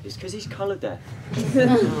explained it. It's because he's colour deaf.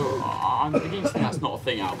 I'm beginning to think that's not a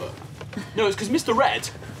thing, Albert. No, it's because Mr. Red,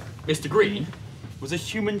 Mr. Green, was a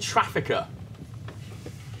human trafficker.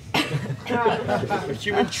 A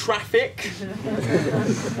human traffic?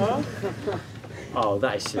 Oh,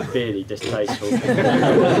 that is severely distasteful.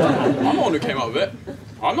 I'm the one who came up with it.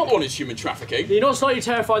 I'm not the one who's human trafficking. You're not slightly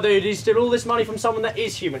terrified, though, you steal all this money from someone that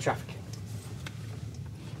is human trafficking?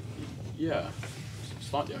 Yeah,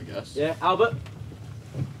 slightly, I guess. Yeah, Albert?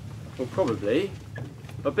 Well, probably.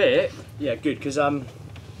 A bit. Yeah, good, because, well,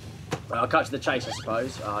 I'll cut to the chase, I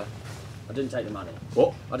suppose. I didn't take the money.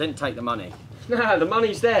 What? I didn't take the money. No, the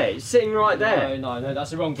money's there. It's sitting right there. No,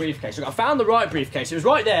 that's the wrong briefcase. Look, I found the right briefcase. It was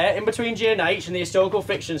right there, in between G and H in the historical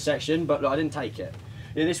fiction section, but look, I didn't take it.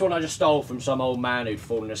 Yeah, this one I just stole from some old man who'd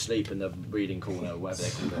fallen asleep in the reading corner, or whatever they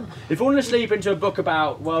called it. He'd fallen asleep into a book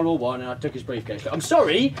about World War I, and I took his briefcase. Look, I'm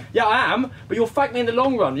sorry, yeah, I am, but you'll thank me in the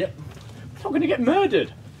long run. I'm not going to get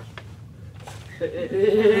murdered.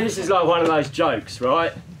 This is like one of those jokes,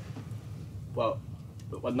 right? Well,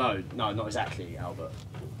 no, not exactly, Albert.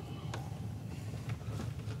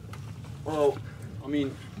 Well, I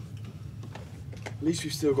mean, at least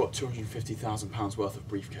we've still got £250,000 worth of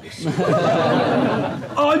briefcase.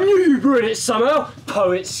 I knew you'd ruin it somehow,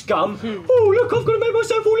 poet scum. Oh, look, I've got to make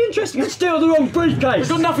myself all interesting and steal the wrong briefcase. It's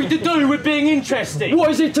got nothing to do with being interesting.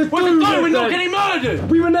 What is it to do with We're not then? getting murdered.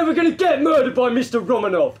 We were never going to get murdered by Mr.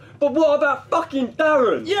 Romanov. But what about fucking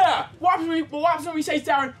Darren? Yeah! What happens when we say to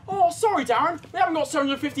Darren, oh, sorry, Darren, we haven't got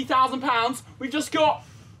 £750,000, we've just got...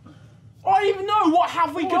 I don't even know, what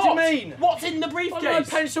have we got? What do you mean? What's in the I briefcase? don't know,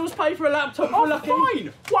 pencils, paper, a laptop, Oh, for lucky.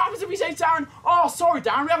 fine! What happens if we say to Darren, oh, sorry,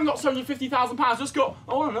 Darren, we haven't got £750,000, just got,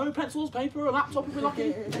 oh, I don't know, pencils, paper, a laptop if we're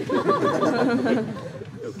lucky.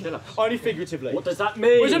 He'll kill us. Only figuratively. What does that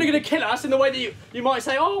mean? Well, he's only going to kill us in the way that you might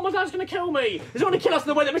say, oh, my dad's going to kill me. He's going to kill us in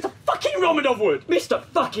the way that Mr. fucking Romanov would. Mr.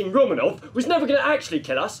 fucking Romanov was never going to actually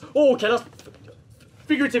kill us, or kill us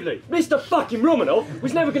figuratively. Mr. fucking Romanov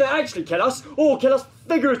was never going to actually kill us, or kill us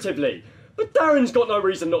figuratively. But Darren's got no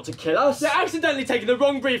reason not to kill us. Yeah, accidentally taking the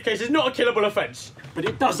wrong briefcase is not a killable offence. But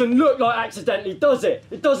it doesn't look like accidentally, does it?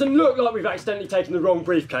 It doesn't look like we've accidentally taken the wrong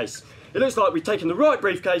briefcase. It looks like we've taken the right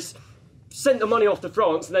briefcase, sent the money off to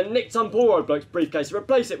France, and then nicked some poor old bloke's briefcase to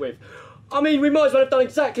replace it with. I mean, we might as well have done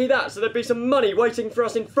exactly that, so there'd be some money waiting for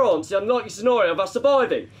us in France, the unlikely scenario of us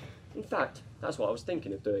surviving. In fact, that's what I was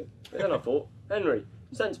thinking of doing. But then I thought, Henry,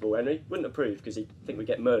 sensible Henry, wouldn't approve because he'd think we'd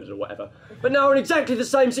get murdered or whatever. But now we're in exactly the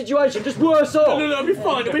same situation, just worse off. No, it'll be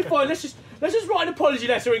fine, it'll be fine. Let's just write an apology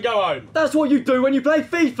letter and go home. That's what you do when you play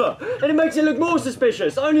FIFA, and it makes it look more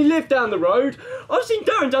suspicious. I only live down the road. I've seen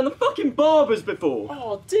Darren down the fucking barbers before.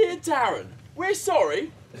 Oh, dear Darren. We're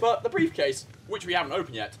sorry, but the briefcase, which we haven't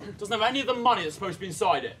opened yet, doesn't have any of the money that's supposed to be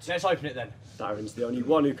inside it. Let's open it then. Darren's the only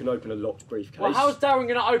one who can open a locked briefcase. Well, how's Darren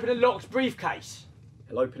going to open a locked briefcase?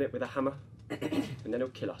 He'll open it with a hammer, and then he'll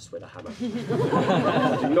kill us with a hammer.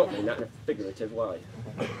 I do not mean that in a figurative way.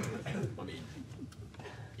 I mean,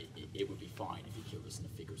 it would be fine if he killed us in a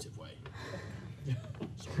figurative way.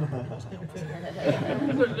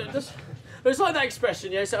 It's like that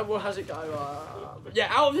expression, yeah, so well, how's it go? Yeah,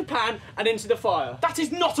 out of the pan and into the fire. That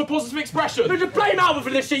is not a positive expression! But to blame Albert for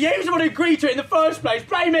this shit, he was the one who agreed to it in the first place,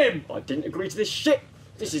 blame him! I didn't agree to this shit.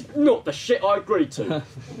 This is not the shit I agreed to.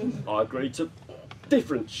 I agreed to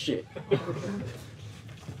different shit.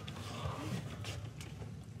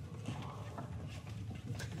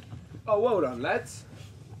 Oh, well done, lads.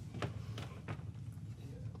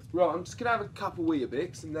 Right, I'm just gonna have a couple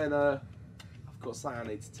Weetabix and then I've got something I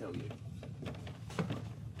need to tell you.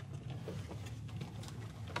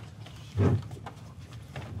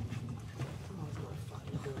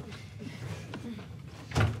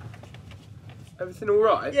 Everything all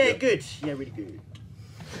right? Yeah, good. Yeah, really good.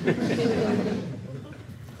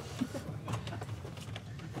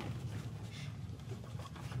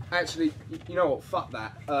 Actually, you know what? Fuck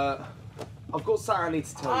that. I've got something I need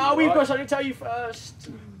to tell you. Oh, we've right? got something to tell you first.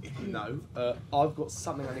 No, I've got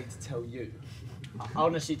something I need to tell you.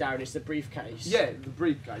 Honestly, Darren, it's the briefcase. Yeah, the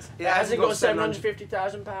briefcase. It hasn't got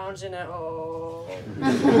 £750,000 in it. Oh.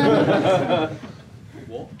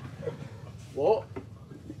 What? What?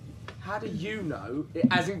 How do you know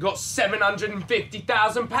it hasn't got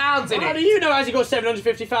 £750,000 in it? How do you know it hasn't got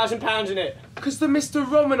 £750,000 in it? Because the Mr.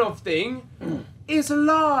 Romanov thing is a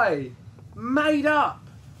lie. Made up.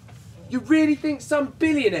 You really think some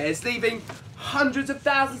billionaire's leaving hundreds of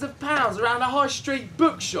thousands of pounds around a high street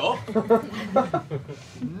bookshop?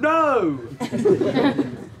 No!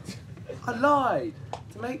 I lied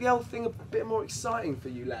to make the whole thing a bit more exciting for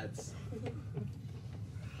you lads.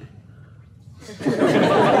 Is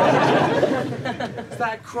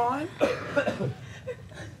that a crime?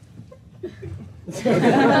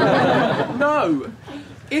 No.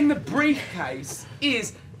 In the briefcase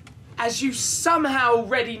is, as you somehow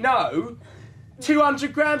already know,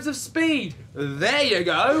 200 grams of speed. There you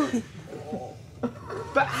go.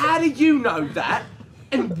 But how do you know that?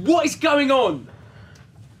 And what is going on?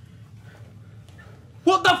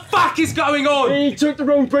 What the fuck is going on? He took the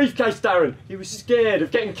wrong briefcase, Darren. He was scared of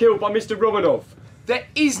getting killed by Mr. Romanov. There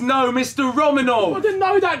is no Mr. Romanov. I didn't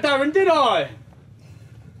know that, Darren, did I?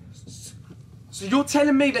 So you're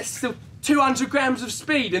telling me there's still 200 grams of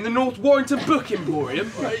speed in the North Warrington Book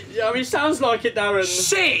Emporium? Yeah, I mean, sounds like it, Darren.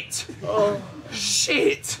 Shit! Oh.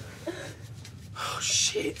 Shit! Oh,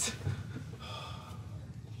 shit.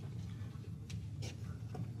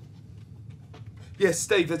 Yes,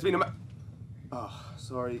 Steve, there's been a oh,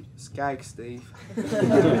 sorry, Skag, Steve.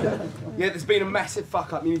 Yeah, there's been a massive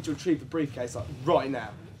fuck-up. You need to retrieve the briefcase, like, right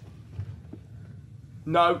now.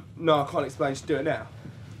 No, I can't explain. Just do it now.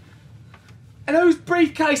 And whose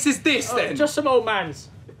briefcase is this, then? Just some old man's.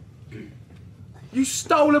 You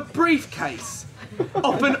stole a briefcase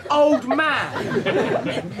off an old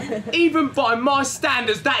man. Even by my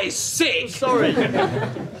standards, that is sick. Sorry.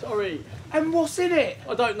 Sorry. And what's in it?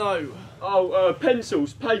 I don't know. Oh,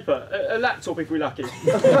 pencils, paper, a laptop if we're lucky.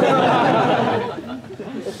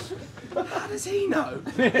 How does he know?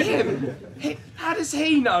 Him? How does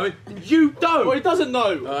he know? You don't. Well, he doesn't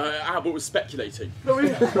know. Albert was speculating. No, we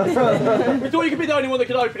thought you could be the only one that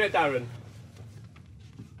could open it, Darren.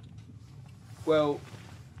 Well,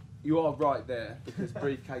 you are right there, because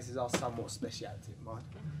briefcases are somewhat a speciality of mine.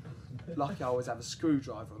 Lucky I always have a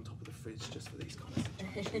screwdriver on top of the fridge just for these kind of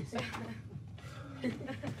situations.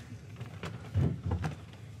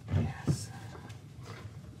 Yes.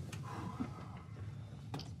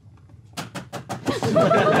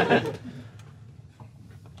 That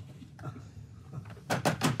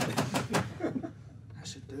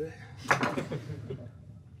should do it.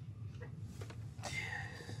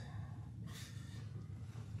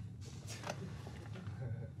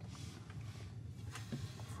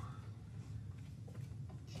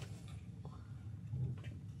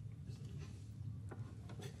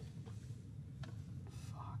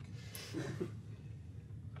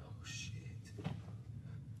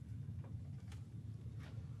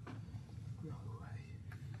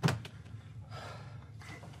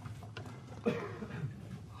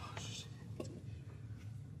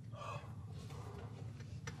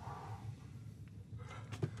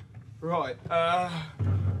 Right,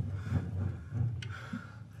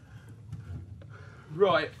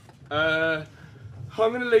 Right, I'm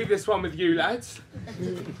gonna leave this one with you lads.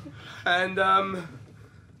 And,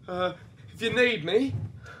 if you need me,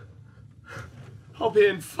 I'll be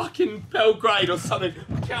in fucking Belgrade or something.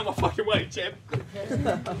 Get out of my fucking way, Jim.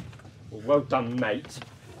 Well done, mate.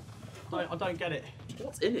 I don't get it.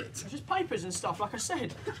 What's in it? It's just papers and stuff, like I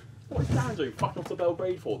said. What is Darren doing? Fucking off to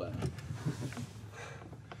Belgrade for then?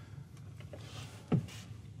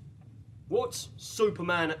 What's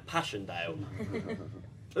Superman at Passchendaele?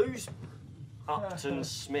 Who's Upton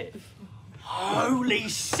Smith? Holy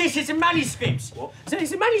shit, it's a manuscript! What?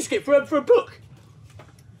 It's a manuscript for a book.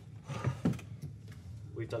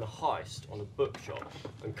 We've done a heist on a bookshop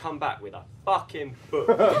and come back with a fucking book.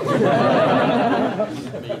 I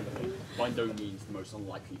mean, by no means the most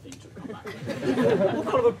unlikely thing to have come back. What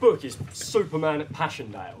kind of a book is Superman at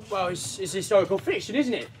Passchendaele? Well, it's historical fiction,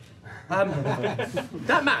 isn't it?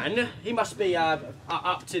 That man, he must be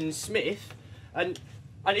Upton Smith, and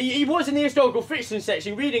he was in the historical fiction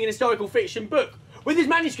section reading an historical fiction book with his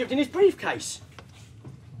manuscript in his briefcase.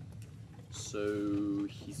 So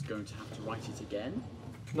he's going to have to write it again?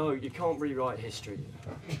 No, you can't rewrite history.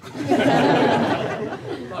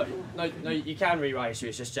 No, you can rewrite history,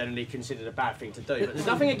 it's just generally considered a bad thing to do. But there's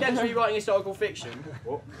nothing against rewriting historical fiction.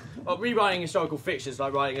 What? Well, rewriting historical fiction is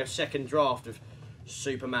like writing a second draft of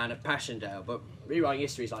Superman at Passchendaele, but rewriting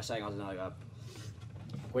history is like saying, I don't know,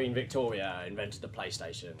 Queen Victoria invented the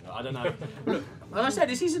PlayStation. I don't know. Look, as I said,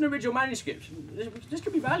 this is an original manuscript. This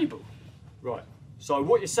could be valuable. Right. So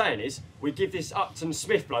what you're saying is, we give this Upton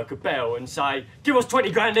Smith bloke a bell and say, give us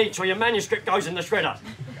 20 grand each or your manuscript goes in the shredder.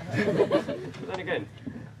 Then again,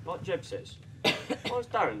 like Jeb says, why's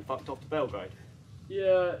Darren fucked off to Belgrade?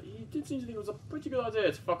 Yeah, he did seem to think it was a pretty good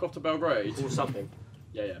idea to fuck off to Belgrade. Or something.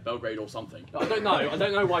 Yeah, Belgrade or something. I don't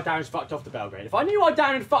know why Darren's fucked off to Belgrade. If I knew why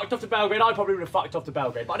Darren fucked off to Belgrade, I probably would have fucked off to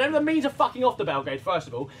Belgrade. But I don't know the means of fucking off to Belgrade, first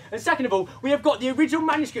of all. And second of all, we have got the original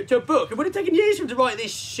manuscript to a book. It would have taken years for him to write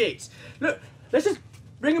this shit. Look, let's just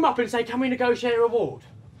ring him up and say, can we negotiate a reward?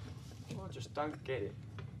 I just don't get it.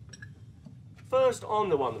 First, I'm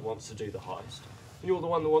the one that wants to do the heist, and you're the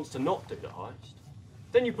one that wants to not do the heist.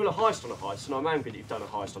 Then you pull a heist on a heist, and I'm angry that you've done a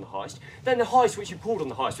heist on a heist. Then the heist which you pulled on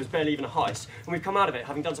the heist was barely even a heist, and we've come out of it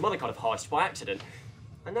having done some other kind of heist by accident.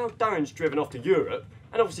 And now Darren's driven off to Europe,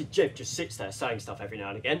 and obviously Jeb just sits there saying stuff every now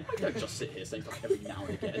and again. I don't just sit here saying stuff every now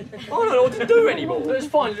and again. I don't know what to do anymore. Look, it's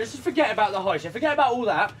fine, let's just forget about the heist. Forget about all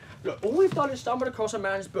that. Look, all we've done is stumbled across a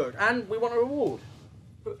man's book, and we want a reward.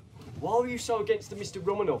 But why were you so against the Mr.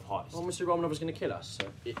 Romanov heist? Well, Mr. Romanov was going to kill us, so...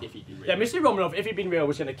 If he'd been real. Yeah, Mr. Romanov, if he'd been real,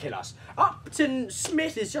 was going to kill us. Upton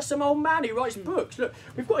Smith is just some old man who writes books. Look,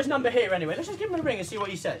 we've got his number here anyway. Let's just give him a ring and see what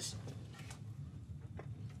he says.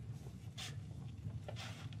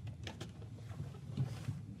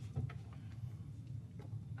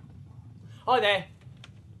 Hi there.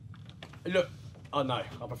 Look, oh no,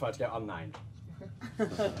 I prefer to go unnamed.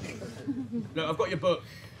 Look, I've got your book.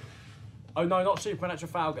 Oh no, not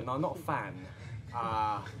Supernatural Falcon. No, I'm not a fan.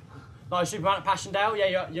 No, Superman at Passchendaele.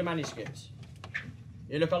 Yeah, your manuscripts.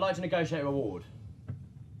 Yeah, look, I'd like to negotiate a reward.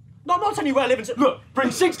 No, I'm not telling you where I live. And Look, bring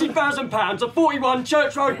 £60,000 to 41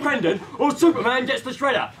 Church Road, Crendon, or Superman gets the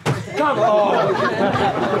shredder. Come on.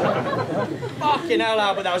 Fucking hell,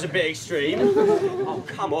 Albert, that was a bit extreme. Oh,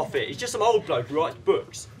 come off it. He's just some old bloke who writes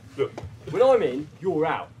books. Look, when I'm in, you're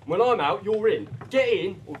out. When I'm out, you're in. Get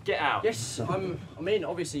in or get out. Yes, I'm in.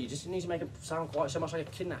 Obviously, you just need to make it sound quite so much like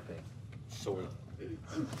a kidnapping. Sorry.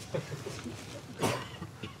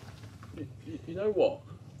 You know what?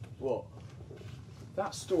 What?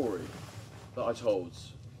 That story that I told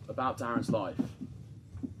about Darren's life,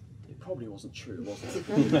 it probably wasn't true, was it?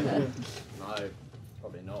 No,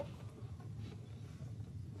 probably not.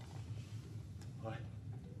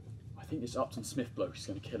 I think this Upton Smith bloke is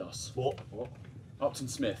going to kill us. What? Upton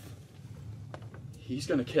Smith. He's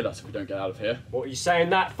going to kill us if we don't get out of here. What are you saying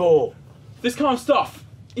that for? This kind of stuff,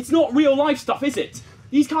 it's not real life stuff, is it?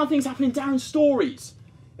 These kind of things happen in Darren's stories.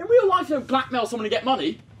 In real life, you don't blackmail someone to get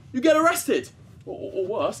money. You get arrested. Or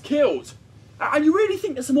worse, killed. And you really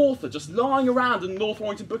think there's some author just lying around in the North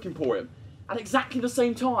Warrington Book Emporium at exactly the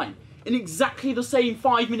same time, in exactly the same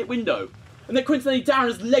 5-minute window, and then coincidentally Darren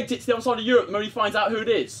has legged it to the other side of Europe the moment he finds out who it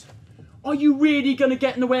is? Are you really going to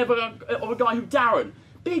get in the way of a guy who Darren,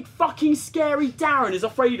 big fucking scary Darren, is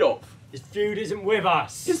afraid of? His feud isn't with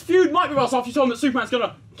us. His feud might be with us after you told him that Superman's going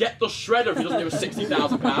to get the shredder if he doesn't give us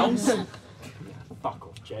 £60,000. Fuck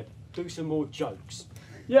off, Jeb. Do some more jokes.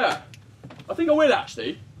 Yeah, I think I will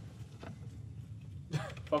actually.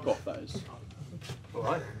 Fuck off, that is. All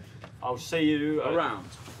right. I'll see you Around.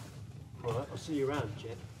 All right. I'll see you around,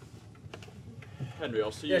 Jeb. Henry,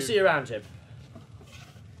 I'll see you. Yeah, see you around, Jeb.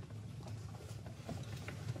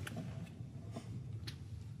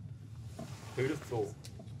 Who'd have thought?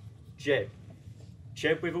 Jeb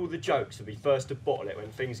with all the jokes will be first to bottle it when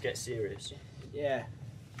things get serious. Yeah.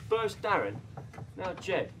 First Darren, now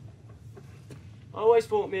Jeb. I always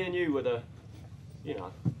thought me and you were the, you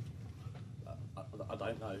know. I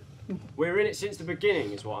don't know. We're in it since the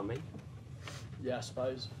beginning, is what I mean. Yeah, I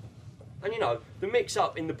suppose. And you know, the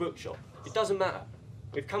mix-up in the bookshop, it doesn't matter.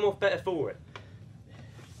 We've come off better for it.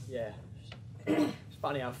 Yeah. It's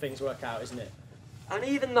funny how things work out, isn't it? And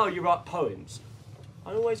even though you write poems,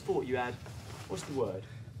 I always thought you had, what's the word?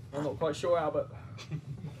 I'm not quite sure, Albert.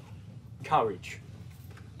 Courage.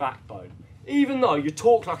 Backbone. Even though you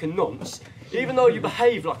talk like a nonce, even though you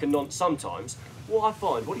behave like a nonce sometimes, what I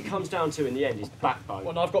find, what it comes down to in the end is backbone.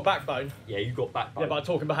 Well, no, I've got backbone. Yeah, you've got backbone. Yeah, but I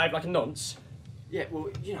talk and behave like a nonce. Yeah, well,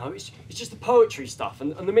 you know, it's just the poetry stuff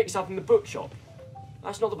and the mix-up in the bookshop.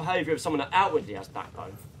 That's not the behaviour of someone that outwardly has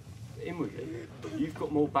backbone. But inwardly, you've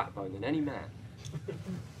got more backbone than any man.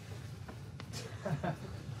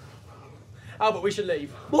 Albert, we should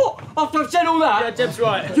leave. What? After I've said all that? Yeah, Jeb's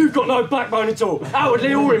right. You've got no backbone at all. Outwardly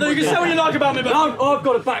or inwardly. No, you can say what you like about me, but... No, I've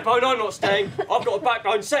got a backbone, I'm not staying. I've got a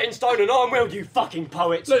backbone set in stone and I'm well, you fucking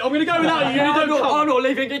poets. Look, I'm going to go without you. I'm not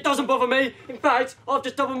leaving, it doesn't bother me. In fact, I've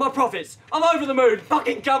just doubled my profits. I'm over the moon,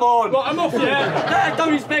 fucking come on. Well, I'm off, yeah.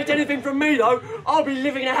 Don't expect anything from me, though. I'll be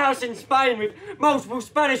living in a house in Spain with multiple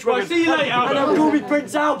Spanish women. Right, see you later, Albert. And they'll call me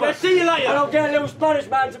Prince Albert. Yeah, see you later. And I'll get a little Spanish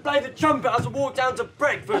man to play the trumpet as I walk down to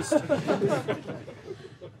breakfast.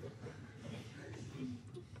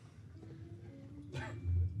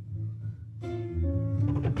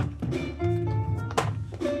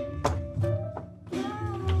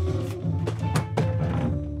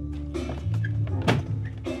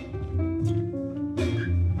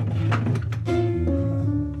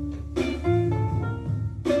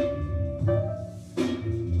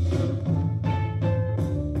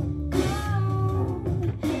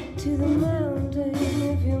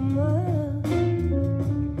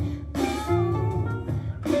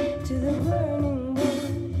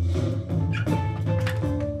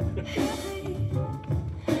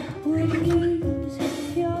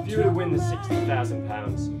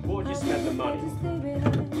 £60,000. What would you spend the money on?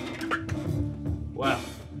 Well,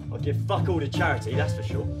 I'd give fuck all to charity, that's for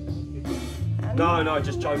sure. No,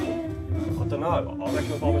 just joking. I don't know. I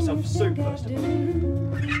reckon I'll buy myself a suit first of all.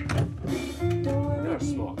 You're a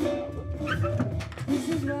smart guy, Albert.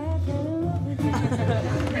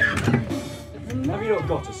 Have you not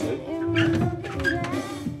got a suit?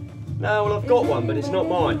 No, well I've got one, but it's not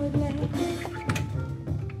mine.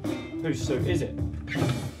 Whose suit is it?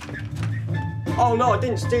 Oh no, I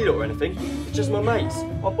didn't steal it or anything. It's just my mate's.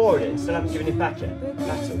 I borrowed it and still haven't given it back yet.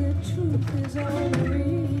 That's all.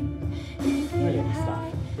 Brilliant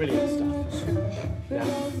stuff. Brilliant stuff. Now,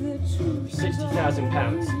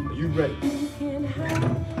 £60,000. Are you ready?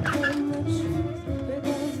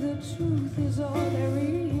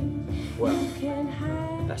 Well,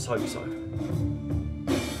 let's hope so.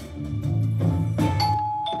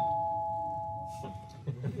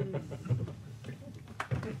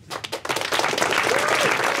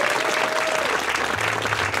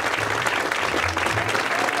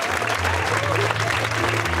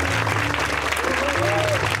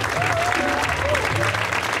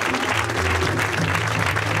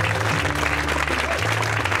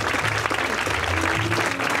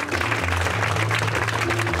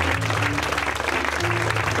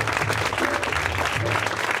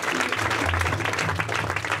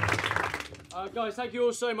 Guys, thank you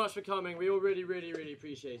all so much for coming. We all really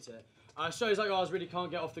appreciate it. Shows like ours really can't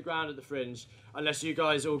get off the ground at the Fringe unless you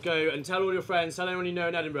guys all go and tell all your friends, tell anyone you know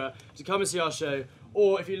in Edinburgh to come and see our show.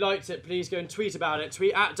 Or if you liked it, please go and tweet about it.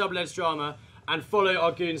 Tweet at Double Edged Drama and follow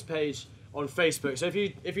our Goons page on Facebook. So if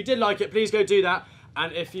you did like it, please go do that.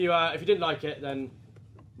 And if you didn't like it, then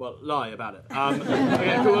well, lie about it.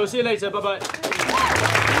 Okay, cool. We'll see you later. Bye bye.